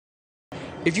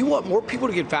If you want more people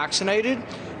to get vaccinated,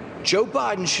 Joe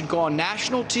Biden should go on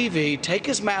national TV, take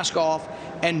his mask off,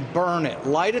 and burn it.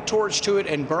 Light a torch to it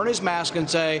and burn his mask and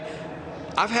say,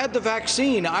 I've had the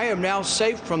vaccine. I am now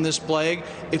safe from this plague.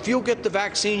 If you'll get the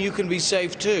vaccine, you can be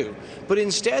safe too. But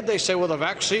instead they say, well, the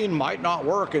vaccine might not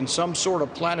work in some sort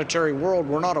of planetary world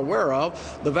we're not aware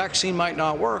of. The vaccine might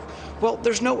not work. Well,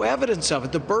 there's no evidence of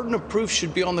it. The burden of proof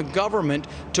should be on the government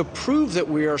to prove that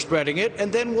we are spreading it,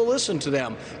 and then we'll listen to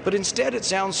them. But instead it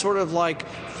sounds sort of like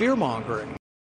fear-mongering.